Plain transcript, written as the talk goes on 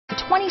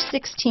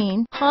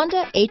2016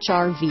 Honda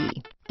HR-V.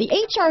 The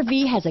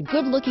HR-V has a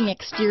good-looking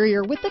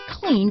exterior with a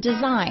clean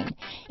design.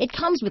 It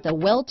comes with a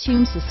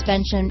well-tuned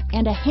suspension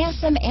and a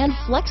handsome and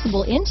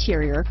flexible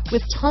interior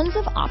with tons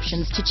of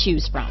options to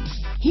choose from.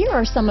 Here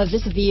are some of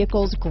this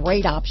vehicle's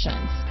great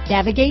options: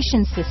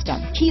 navigation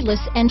system,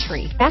 keyless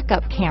entry,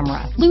 backup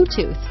camera,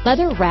 Bluetooth,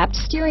 leather-wrapped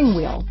steering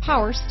wheel,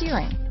 power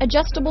steering,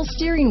 adjustable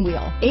steering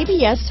wheel,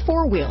 ABS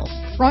four-wheel,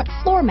 front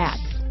floor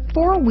mats,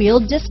 four-wheel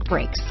disc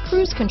brakes,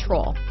 cruise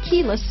control,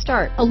 keyless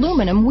start,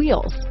 aluminum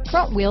wheels,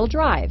 front-wheel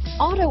drive,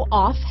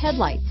 auto-off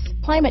headlights,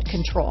 climate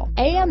control,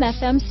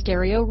 AM/FM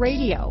stereo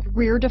radio,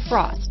 rear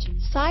defrost,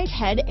 side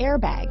head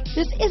airbag.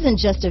 This isn't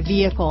just a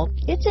vehicle,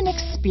 it's an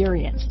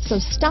experience. So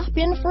stop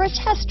in for a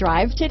test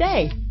drive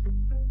today.